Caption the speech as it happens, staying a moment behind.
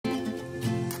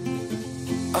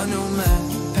A new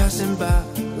man passing by.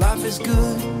 Life is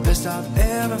good, best I've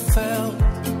ever felt.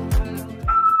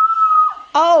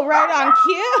 Oh, right on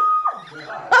cue.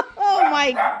 Oh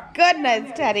my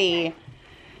goodness, Teddy.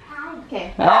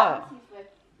 Okay. Oh.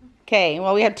 Okay,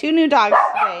 well we have 2 new dogs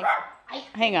today.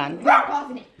 Hang on. All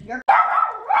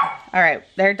right,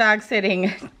 they're dog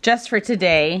sitting just for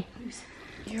today.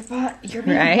 You're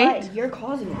being right? bad. You're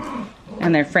causing it.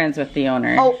 And they're friends with the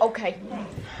owner. Oh, okay.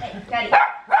 Daddy.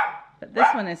 But this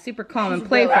one is super calm and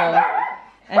playful.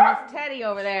 And this Teddy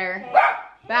over there,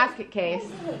 basket case.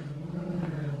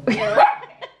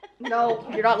 No,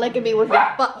 you're not licking me with your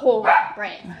butthole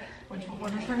brand.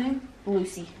 What is her name?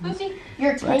 Lucy. Lucy,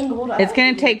 you're tangled up. It's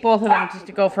gonna take both of them just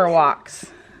to go for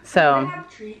walks. So,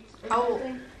 Oh.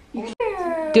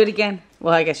 do it again.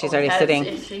 Well, I guess she's already sitting.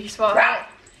 Lucy.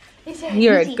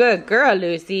 You're a good girl,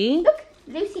 Lucy. Look,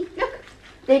 Lucy, look.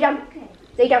 Lay down.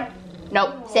 Lay down.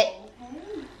 No, sit.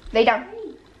 Lay down.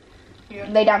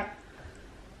 Lay down.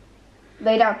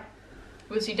 Lay down.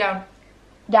 Lucy, down.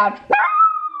 Down.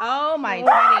 Oh my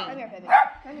Come Teddy. here, baby.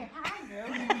 Come here.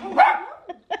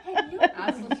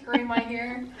 That's the scream I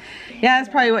hear. Yeah, that's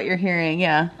probably what you're hearing,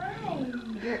 yeah.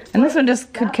 And this one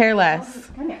just could care less.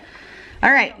 Come here.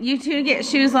 All right, you two get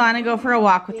shoes on and go for a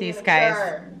walk with these guys.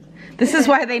 Sure. This is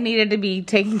why they needed to be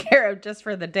taken care of just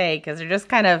for the day, because they're just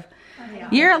kind of,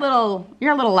 you're a little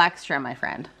extra, my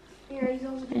friend.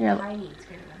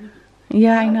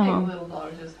 Yeah, I know. Little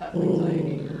dogs just have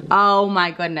anxiety. Oh my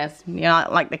goodness, you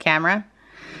not like the camera?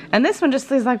 And this one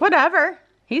just is like, whatever.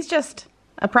 He's just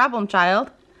a problem child.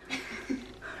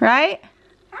 Right?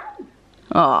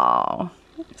 Oh,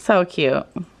 so cute.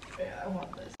 Yeah, I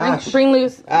want this. Ash, Bring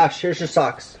loose. Ash, here's your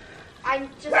socks. I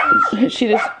just.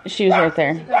 Shoes right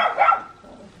there.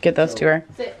 Get those to her.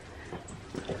 Sit.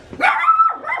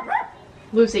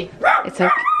 Lucy. It's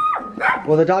okay.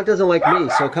 Well, the dog doesn't like me,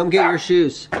 so come get your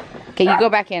shoes. Okay, you go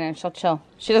back in and she'll chill.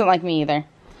 She doesn't like me either.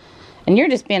 And you're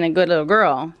just being a good little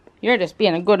girl. You're just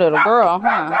being a good little girl,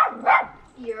 huh?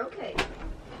 You're okay.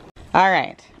 All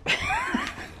right.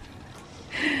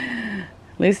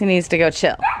 Lucy needs to go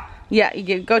chill. Yeah,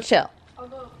 you go chill. I'll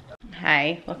go.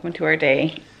 Hi, welcome to our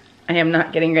day. I am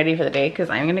not getting ready for the day because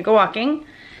I'm gonna go walking.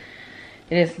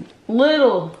 It is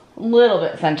little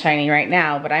bit sunshiny right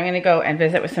now, but I'm gonna go and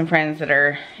visit with some friends that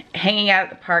are hanging out at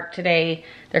the park today.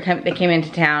 They came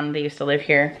into town. They used to live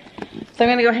here, so I'm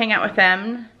gonna go hang out with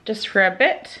them just for a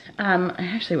bit. I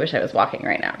actually wish I was walking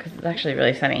right now because it's actually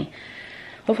really sunny.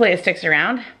 Hopefully it sticks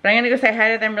around, but I'm gonna go say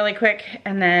hi to them really quick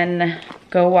and then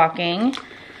go walking.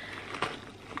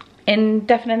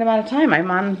 Indefinite amount of time. I'm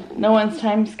on no one's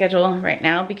time schedule right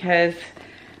now because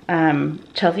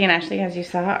Chelsea and Ashley, as you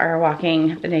saw, are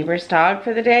walking the neighbor's dog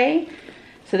for the day.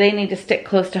 So they need to stick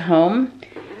close to home.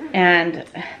 And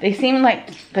they seem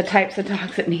like the types of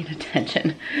dogs that need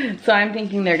attention. So I'm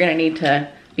thinking they're gonna need to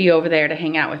be over there to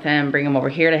hang out with them, bring them over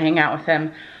here to hang out with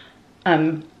them.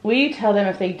 Will you tell them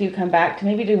if they do come back to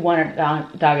maybe do one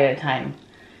dog at a time?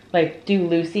 Like do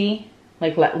Lucy,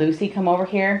 like let Lucy come over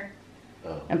here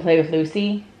and play with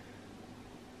Lucy.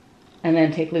 And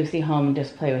then take Lucy home and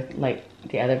just play with like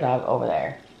the other dog over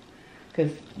there.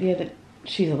 Because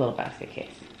she's a little basket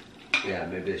case. Yeah,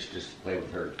 maybe they should just play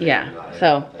with her. Yeah,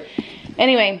 so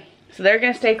anyway, so they're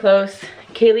gonna stay close.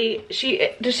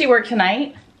 Kaylee, does she work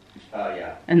tonight?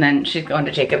 Yeah. And then she's going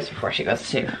to Jacob's before she goes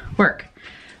to work.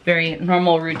 Very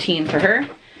normal routine for her.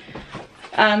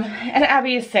 And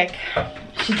Abby is sick.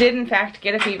 She did in fact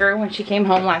get a fever when she came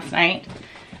home last night.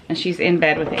 And she's in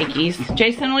bed with achies.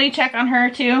 Jason, will you check on her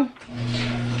too?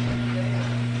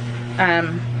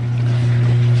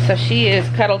 So she is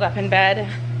cuddled up in bed.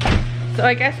 So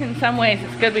I guess in some ways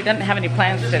it's good we didn't have any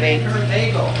plans today. Made her a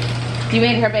bagel. You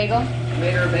made her a bagel?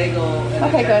 Made her a bagel. And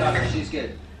Okay, good. She's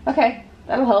good. Okay,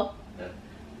 that'll help. Yeah.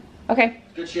 Okay.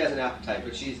 Good. She has an appetite,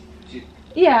 but she's.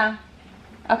 Yeah.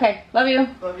 Okay, love you.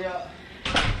 Love you.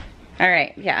 All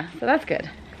right, yeah, so that's good.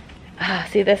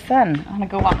 See the sun. I want to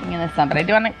go walking in the sun, but I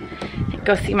do want to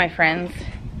go see my friends.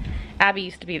 Abby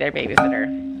used to be their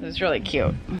babysitter. It was really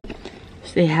cute.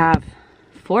 So they have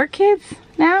 4 kids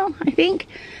now, I think.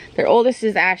 Their oldest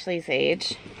is Ashley's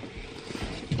age.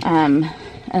 And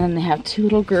then they have 2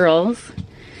 little girls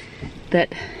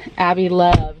that Abby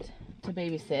loved to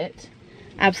babysit.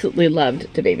 Absolutely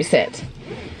loved to babysit.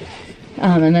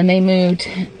 And then they moved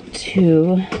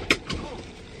to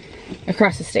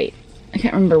across the state. I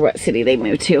can't remember what city they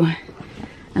moved to.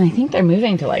 And I think they're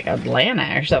moving to like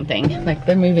Atlanta or something. Like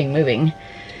they're moving.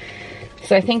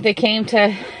 So I think they came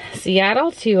to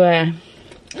Seattle to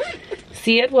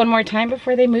see it one more time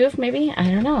before they move, maybe? I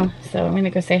don't know. So I'm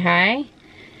gonna go say hi.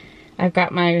 I've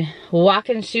got my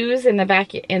walking shoes in the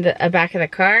back of the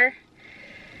car.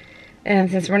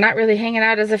 And since we're not really hanging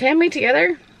out as a family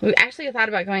together, we actually thought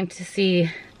about going to see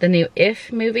the new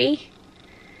If movie.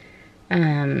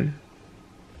 And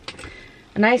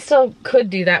I still could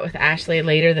do that with Ashley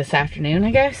later this afternoon,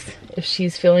 I guess, if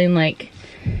she's feeling like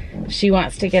she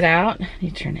wants to get out. I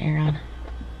need to turn the air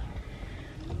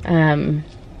on.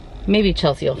 Maybe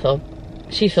Chelsea will feel,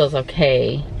 she feels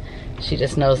okay. She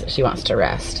just knows that she wants to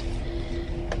rest.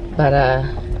 But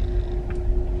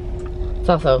it's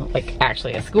also like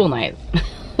actually a school night.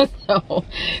 So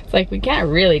it's like we can't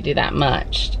really do that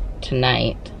much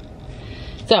tonight.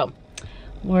 So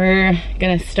we're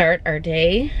gonna start our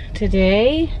day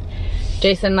today.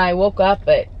 Jason and I woke up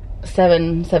at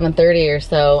 7:30 or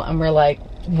so, and we're like,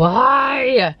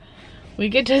 why? We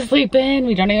get to sleep in.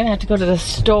 We don't even have to go to the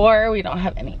store. We don't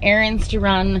have any errands to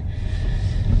run.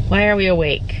 Why are we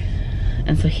awake?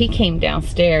 And so he came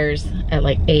downstairs at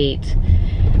like 8,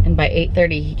 and by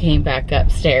 8:30 he came back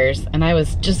upstairs, and I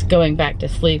was just going back to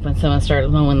sleep when someone started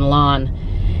mowing the lawn,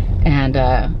 and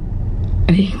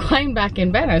he climbed back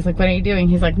in bed. I was like, what are you doing?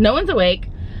 He's like, no one's awake.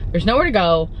 There's nowhere to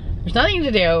go. There's nothing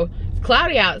to do. It's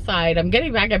cloudy outside. I'm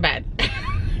getting back in bed.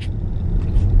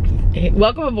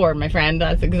 Welcome aboard, my friend.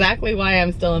 That's exactly why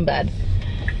I'm still in bed.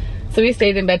 So we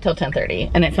stayed in bed till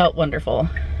 10:30, and it felt wonderful.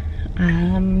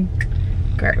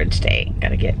 Garbage day.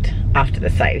 Gotta get off to the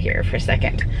side here for a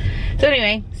second. So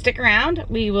anyway, stick around.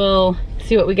 We will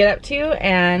see what we get up to,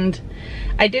 and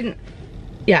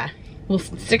we'll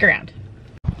stick around.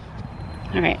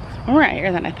 All right, more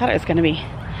earlier than I thought it was gonna be.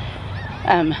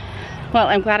 Well,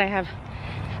 I'm glad I have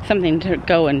something to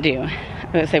go and do. I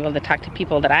was able to talk to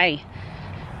people that I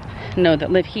know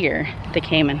that live here. They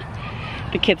came, and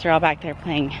the kids are all back there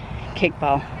playing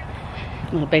kickball,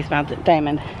 a little baseball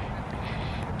diamond.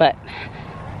 But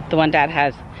the one dad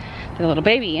has the little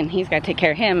baby, and he's got to take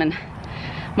care of him, and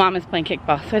mom is playing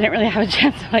kickball, so I didn't really have a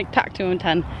chance to like talk to him a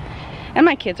ton. And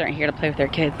my kids aren't here to play with their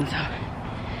kids, and so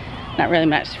not really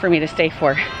much for me to stay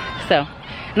for. So,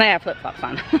 and I have flip-flops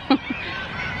on.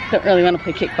 Don't really want to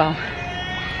play kickball.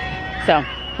 So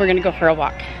we're gonna go for a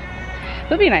walk.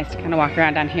 It'll be nice to kind of walk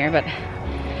around down here, but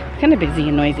it's kind of busy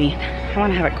and noisy. I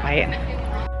want to have it quiet.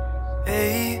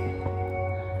 Hey,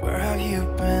 where have you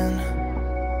been?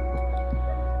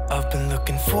 I've been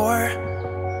looking for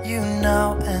you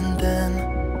now and then.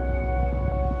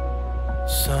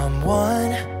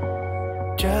 Someone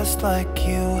just like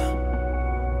you,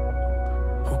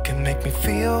 who can make me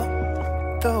feel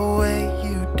the way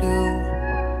you do.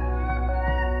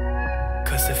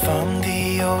 Cause if I'm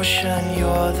the ocean,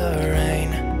 you're the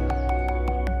rain.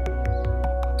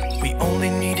 We only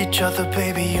need each other,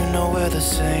 baby, you know we're the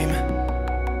same.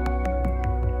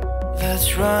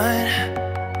 Let's run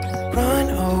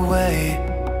away.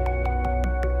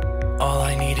 All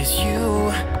I need is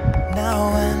you,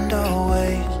 now and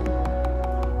always.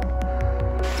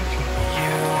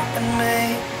 You and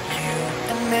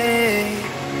me,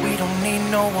 we don't need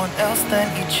no one else than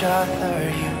each other.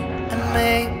 You and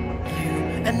me,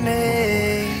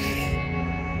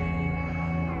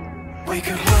 we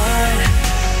could run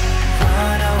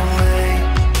away.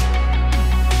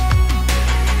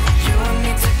 You and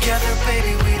me together,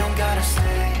 baby, we don't gotta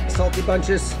stay. Salty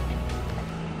bunches.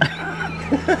 I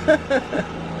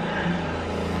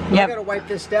gotta wipe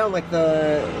this down like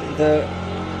the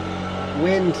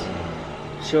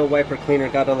windshield wiper cleaner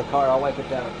got on the car. I'll wipe it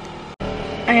down.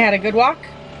 I had a good walk.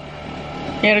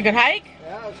 You had a good hike?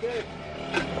 Yeah, it was good.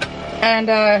 And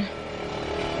I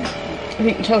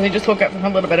think Chelsea just woke up from a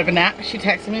little bit of a nap. She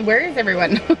texted me, where is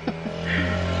everyone?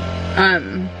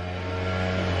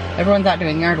 Everyone's out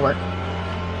doing yard work,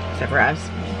 except for us.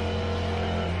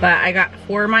 But I got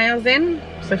 4 miles in,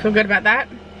 so I feel good about that.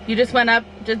 You just went up,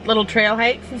 did little trail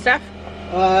hikes and stuff?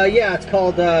 Yeah, it's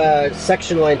called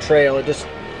Section Line Trail. It just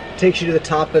takes you to the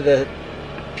top of the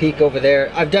peak over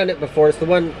there. I've done it before. It's the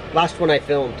last one I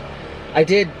filmed. I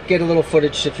did get a little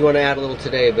footage if you want to add a little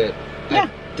today, but yeah.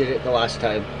 I did it the last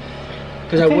time.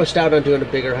 Because I wished out on doing a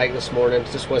bigger hike this morning.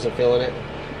 Just wasn't feeling it.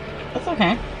 That's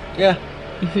okay. Yeah.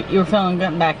 You were feeling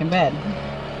good back in bed.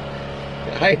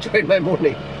 I enjoyed my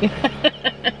morning.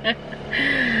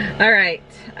 All right.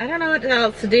 I don't know what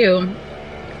else to do.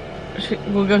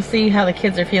 We'll go see how the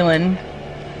kids are feeling.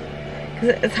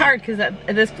 Because it's hard, because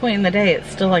at this point in the day, it's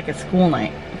still like a school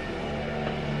night.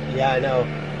 Yeah, I know.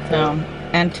 So,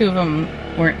 and 2 of them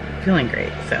weren't feeling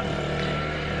great, so.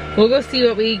 We'll go see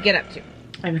what we get up to.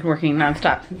 I've been working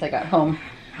nonstop since I got home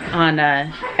on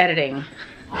editing.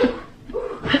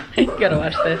 You gotta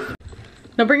watch this.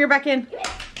 No, bring her back in.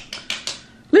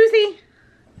 Lucy!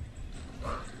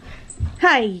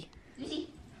 Hi. Lucy.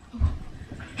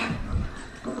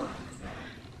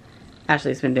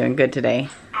 Ashley's been doing good today.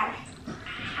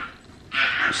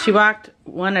 She walked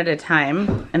one at a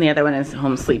time, and the other one is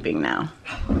home sleeping now.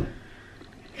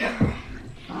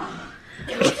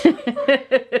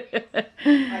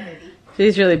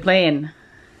 She's really playing.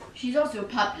 She's also a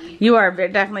puppy. You are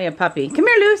definitely a puppy. Come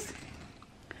here, Luce.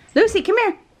 Lucy, come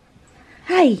here.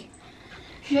 Hi.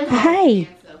 She has Hi. commands,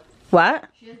 though. What?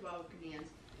 She has wild commands.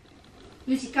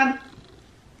 Lucy, come.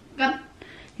 Come.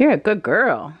 You're a good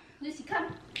girl. Lucy, come.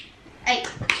 Hey.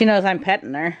 She knows I'm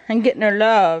petting her and getting her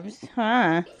loves,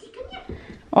 huh? Lucy, come here.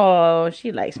 Oh,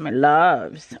 she likes my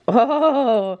loves.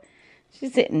 Oh,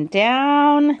 she's sitting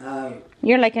down.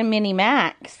 You're like a mini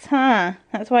Max, huh?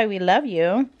 That's why we love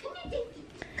you. Come here,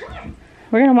 come here.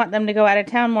 We're gonna want them to go out of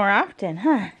town more often,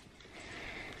 huh?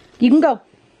 You can go.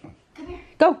 Come here.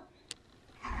 Go.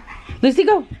 Lucy,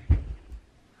 go.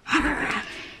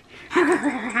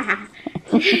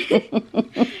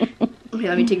 Okay,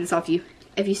 let me take this off you.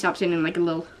 If you stop standing like a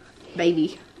little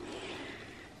baby.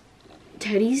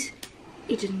 Teddy's,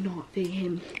 it does not fit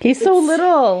him. He's so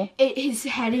little. His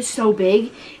head is so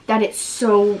big that it's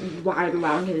so wide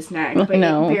around his neck, but it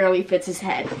barely fits his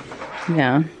head.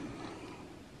 Yeah.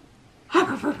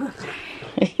 Come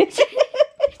here.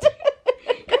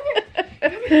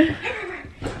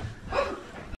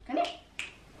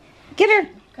 Get her.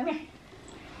 Come here.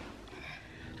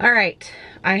 All right,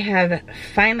 I have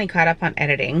finally caught up on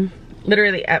editing,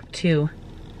 literally up to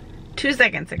 2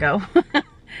 seconds ago.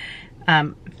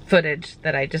 Footage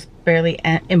that I just barely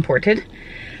imported.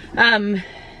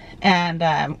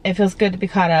 It feels good to be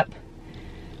caught up.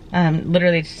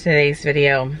 Literally today's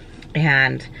video.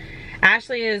 And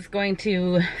Ashley is going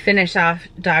to finish off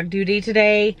dog duty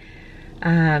today.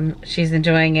 She's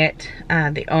enjoying it.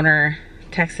 The owner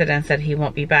texted and said he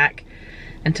won't be back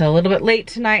until a little bit late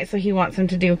tonight, so he wants him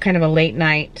to do kind of a late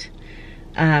night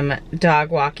dog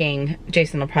walking.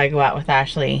 Jason will probably go out with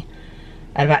Ashley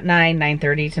at about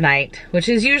 9:30 tonight, which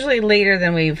is usually later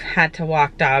than we've had to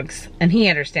walk dogs, and he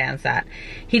understands that.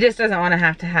 He just doesn't want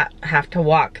to have to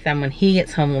walk them when he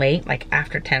gets home late, like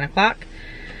after 10 o'clock.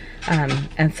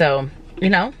 And so, you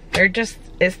know,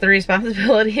 it's the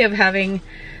responsibility of having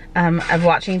of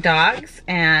watching dogs,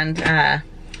 and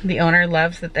the owner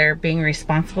loves that they're being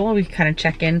responsible. We kind of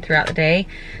check in throughout the day.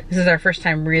 This is our first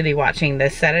time really watching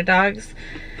this set of dogs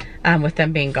with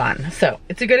them being gone. So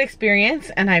it's a good experience,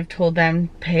 and I've told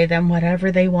them pay them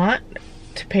whatever they want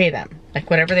to pay them. Like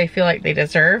whatever they feel like they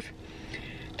deserve.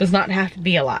 Does not have to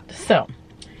be a lot. So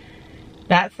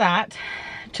that's that.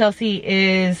 Chelsea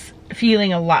is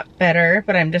feeling a lot better,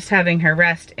 but I'm just having her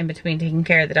rest in between taking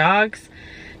care of the dogs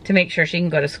to make sure she can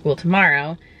go to school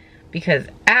tomorrow, because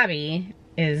Abby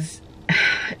is,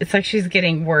 it's like she's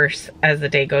getting worse as the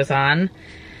day goes on.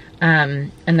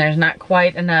 And there's not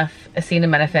quite enough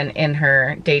acetaminophen in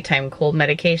her daytime cold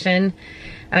medication.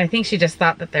 And I think she just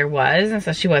thought that there was, and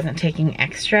so she wasn't taking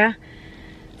extra.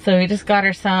 So we just got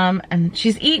her some, and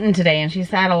she's eaten today, and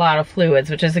she's had a lot of fluids,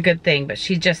 which is a good thing, but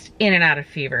she's just in and out of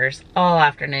fevers all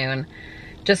afternoon.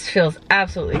 Just feels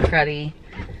absolutely cruddy.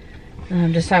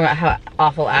 I'm just talking about how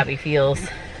awful Abby feels.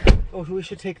 Oh, we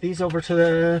should take these over to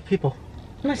the people.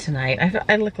 Not tonight.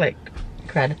 I look like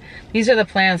crud. These are the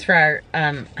plans for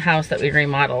our house that we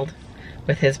remodeled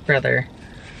with his brother.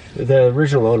 The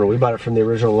original owner. We bought it from the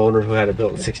original owner who had it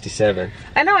built in '67.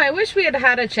 I know. I wish we had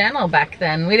had a channel back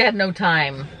then. We had no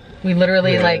time. We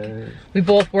literally we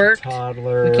both worked.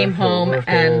 Toddler. We came home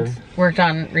and worked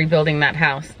on rebuilding that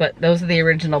house. But those are the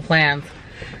original plans.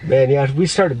 Man, yeah, if we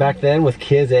started back then with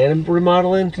kids and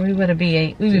remodeling, we would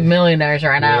be millionaires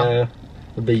right now. Yeah,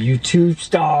 we'd be YouTube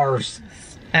stars.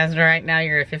 As of right now,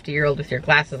 you're a 50-year-old with your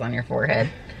glasses on your forehead.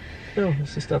 No,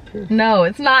 it's just up here. No,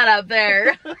 it's not up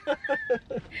there.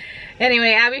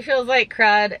 Anyway, Abby feels like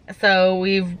crud, so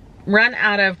we've run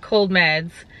out of cold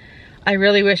meds. I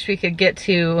really wish we could get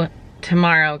to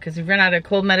tomorrow, because we've run out of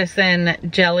cold medicine,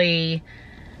 jelly,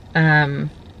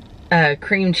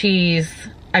 cream cheese.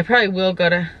 I probably will go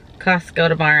to Costco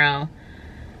tomorrow.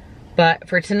 But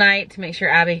for tonight, to make sure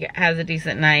Abby has a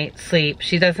decent night's sleep,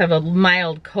 she does have a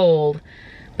mild cold,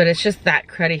 but it's just that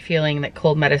cruddy feeling that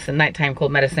cold medicine, nighttime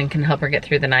cold medicine, can help her get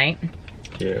through the night.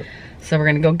 Yeah. So we're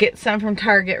gonna go get some from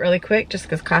Target really quick, just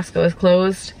because Costco is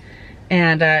closed.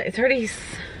 And it's already,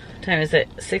 what time is it?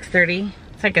 6:30.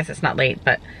 So I guess it's not late,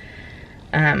 but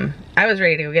I was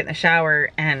ready to go get in the shower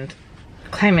and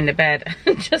climb into bed.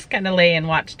 Just kind of lay and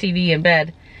watch TV in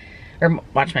bed. Or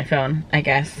watch my phone, I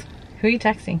guess. Who are you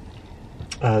texting?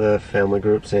 The family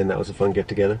group saying that was a fun get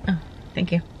together. Oh,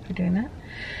 thank you for doing that.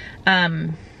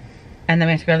 And then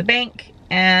we have to go to the bank,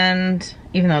 and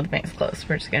even though the bank's closed,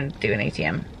 we're just gonna do an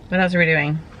ATM. What else are we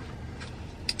doing?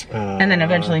 And then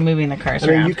eventually moving the cars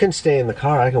around. You can stay in the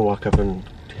car. I can walk up and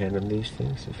hand them these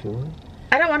things if you want.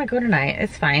 I don't want to go tonight.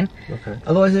 It's fine. Okay.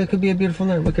 Otherwise, it could be a beautiful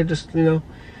night. We could just, you know,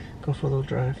 go for a little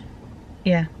drive.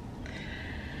 Yeah.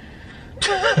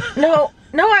 No,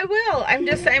 I will. I'm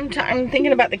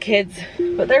thinking about the kids,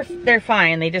 but they're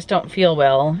fine. They just don't feel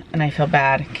well, and I feel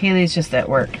bad. Kaylee's just at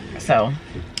work, so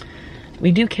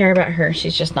we do care about her.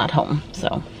 She's just not home,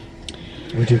 so.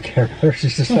 We do care about her.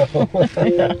 She's just not home.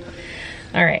 Yeah.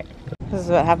 All right. This is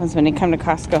what happens when you come to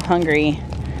Costco hungry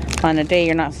on a day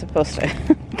you're not supposed to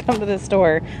come to the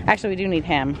store. Actually, we do need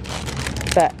ham,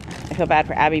 but I feel bad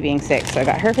for Abby being sick, so I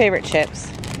got her favorite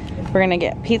chips. We're gonna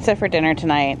get pizza for dinner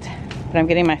tonight, but I'm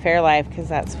getting my Fairlife because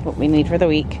that's what we need for the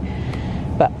week.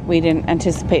 But we didn't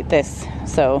anticipate this,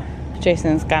 so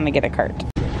Jason's gonna get a cart.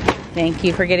 Thank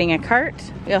you for getting a cart.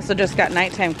 We also just got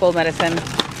nighttime cold medicine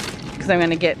because I'm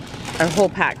gonna get a whole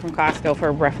pack from Costco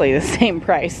for roughly the same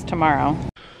price tomorrow.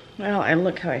 Well, and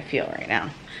look how I feel right now.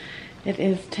 It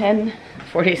is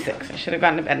 10:46. I should have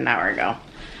gone to bed an hour ago.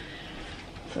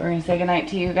 So we're gonna say goodnight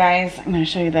to you guys. I'm gonna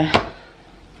show you the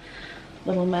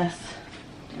little mess.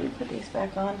 Did we put these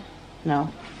back on?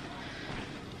 No.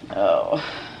 Oh.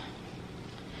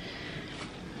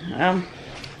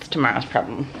 It's tomorrow's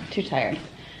problem. I'm too tired.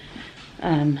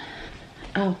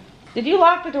 Oh. Did you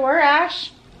lock the door,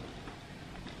 Ash?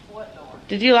 What door?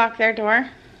 Did you lock their door?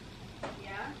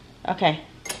 Yeah. Okay.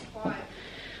 Why?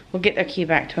 We'll get the key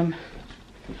back to him.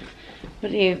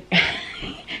 What do you...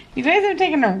 You guys have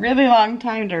taken a really long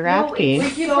time to wrap these. We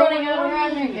keep running out of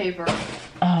wrapping paper.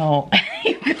 Oh.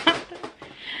 You got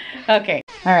it. Okay.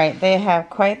 All right. They have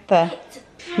quite the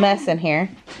mess in here.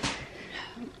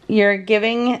 You're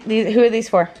giving these... Who are these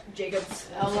for? Jacob's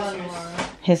Ella and Laura.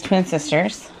 His twin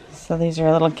sisters. So these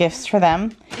are little gifts for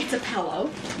them. It's a pillow.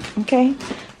 Okay.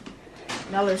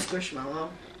 Another Squishmallow.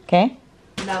 Okay.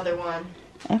 Another one.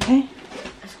 Okay.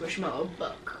 A Squishmallow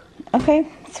book. Okay.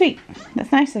 Sweet.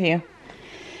 That's nice of you.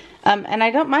 And I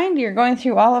don't mind you're going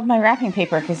through all of my wrapping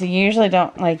paper because you usually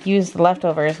don't like use the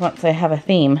leftovers once they have a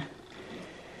theme.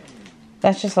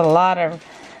 That's just a lot of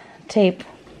tape.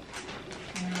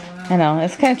 I know,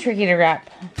 it's kind of tricky to wrap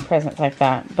presents like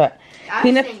that, but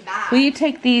will you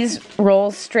take these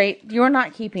rolls straight? You're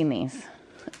not keeping these.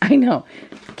 I know.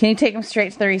 Can you take them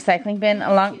straight to the recycling bin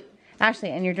along? Ashley,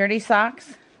 and your dirty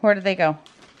socks, where did they go?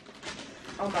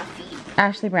 On my feet.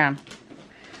 Ashley Brown.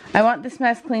 I want this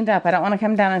mess cleaned up. I don't want to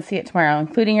come down and see it tomorrow,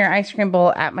 including your ice cream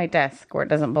bowl at my desk where it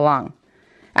doesn't belong.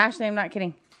 Ashley, I'm not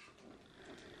kidding.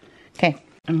 Okay,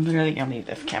 I'm literally gonna leave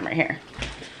this camera here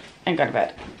and go to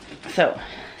bed. So,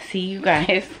 see you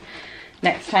guys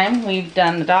next time. We've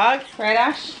done the dogs, right,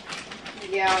 Ash?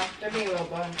 Yeah, they're being a little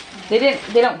bummed. They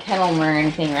don't kennel them or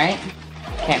anything, right?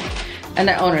 Okay. And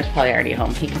their owner's probably already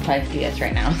home. He can probably see us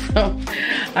right now. So,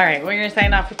 all right, we're gonna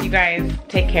sign off with you guys.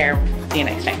 Take care. See you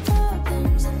next time.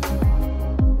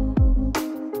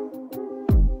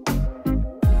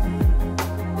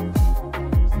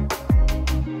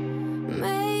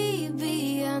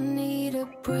 Maybe I need a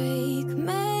break.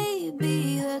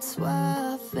 Maybe that's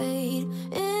why I fade.